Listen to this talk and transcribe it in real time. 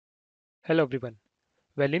Hello everyone.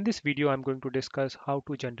 Well, in this video, I'm going to discuss how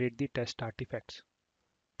to generate the test artifacts.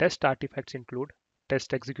 Test artifacts include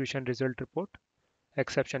test execution result report,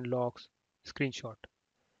 exception logs, screenshot.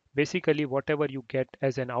 Basically, whatever you get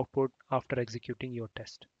as an output after executing your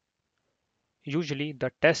test. Usually,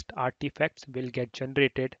 the test artifacts will get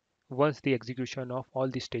generated once the execution of all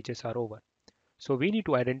the stages are over. So we need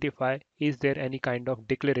to identify is there any kind of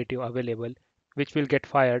declarative available which will get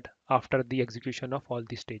fired after the execution of all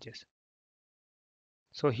the stages.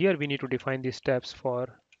 So here we need to define the steps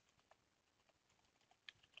for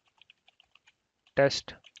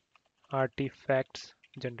test artifacts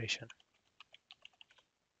generation.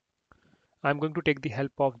 I'm going to take the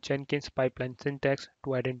help of Jenkins pipeline syntax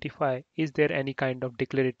to identify is there any kind of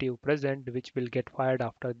declarative present which will get fired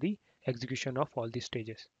after the execution of all the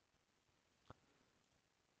stages.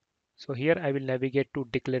 So here I will navigate to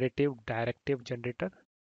declarative directive generator.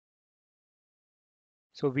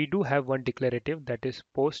 So we do have one declarative that is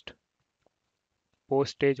post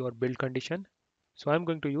stage or build condition. So I'm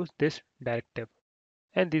going to use this directive.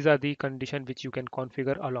 And these are the conditions which you can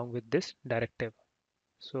configure along with this directive.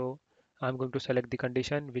 So I'm going to select the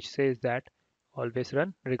condition which says that always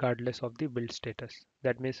run regardless of the build status.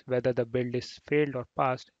 That means whether the build is failed or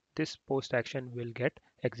passed, this post action will get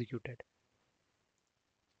executed.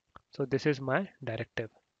 So this is my directive.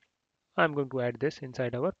 I'm going to add this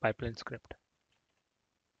inside our pipeline script.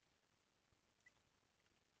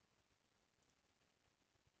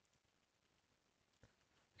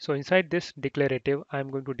 So inside this declarative, I'm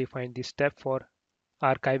going to define the step for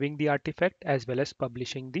archiving the artifact as well as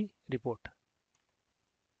publishing the report.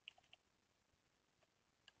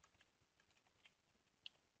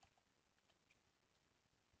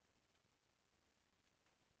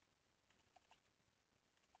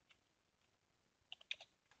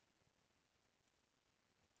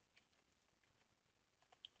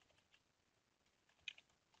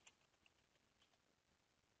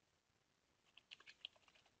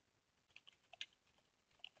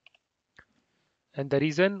 And the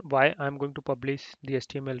reason why I'm going to publish the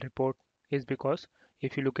HTML report is because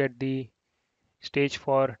if you look at the stage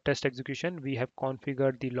for test execution, we have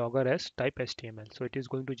configured the logger as type HTML. So it is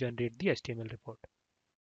going to generate the HTML report.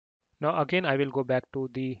 Now again, I will go back to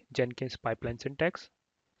the Jenkins pipeline syntax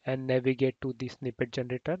and navigate to the snippet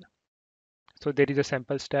generator. So there is a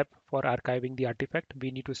sample step for archiving the artifact.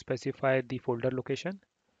 We need to specify the folder location.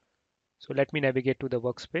 So let me navigate to the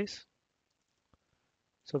workspace.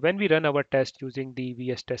 So when we run our test using the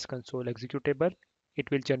VS Test Console executable, it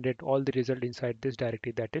will generate all the result inside this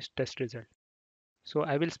directory, that is test result. So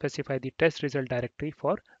I will specify the test result directory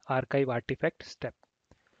for archive artifact step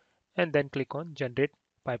and then click on generate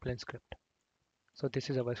pipeline script. So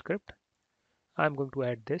this is our script. I'm going to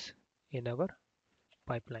add this in our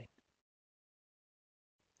pipeline.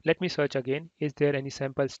 Let me search again. Is there any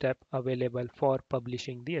sample step available for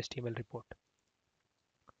publishing the HTML report?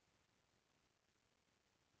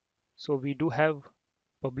 So we do have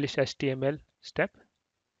publish HTML step.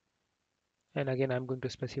 And again, I'm going to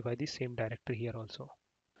specify the same directory here also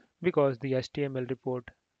because the HTML report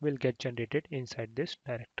will get generated inside this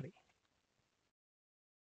directory.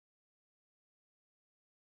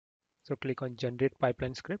 So click on generate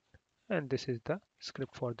pipeline script and this is the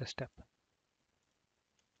script for the step.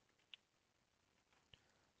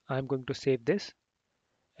 I'm going to save this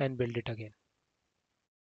and build it again.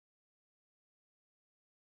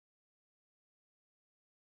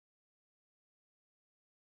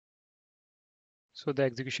 So the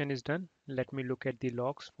execution is done. Let me look at the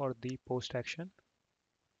logs for the post action.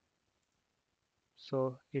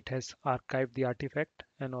 So it has archived the artifact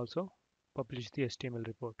and also published the HTML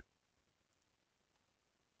report.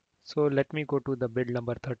 So let me go to the build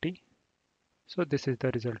number 30. So this is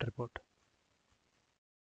the result report.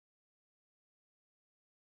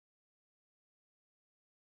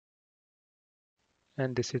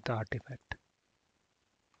 And this is the artifact.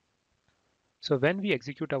 So when we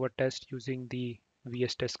execute our test using the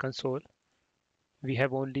VS Test Console, we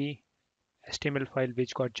have only HTML file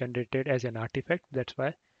which got generated as an artifact. That's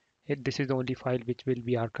why this is the only file which will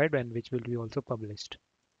be archived and which will be also published.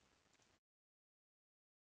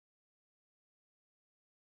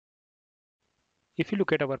 If you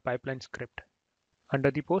look at our pipeline script,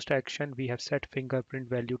 under the post action, we have set fingerprint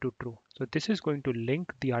value to true. So this is going to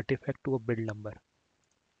link the artifact to a build number.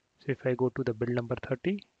 So if I go to the build number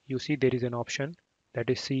 30, you see there is an option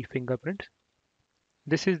that is see fingerprint.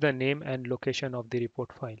 This is the name and location of the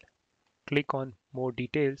report file. Click on more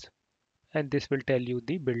details and this will tell you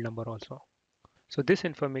the build number also. So this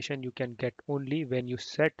information you can get only when you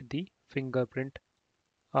set the fingerprint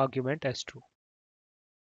argument as true.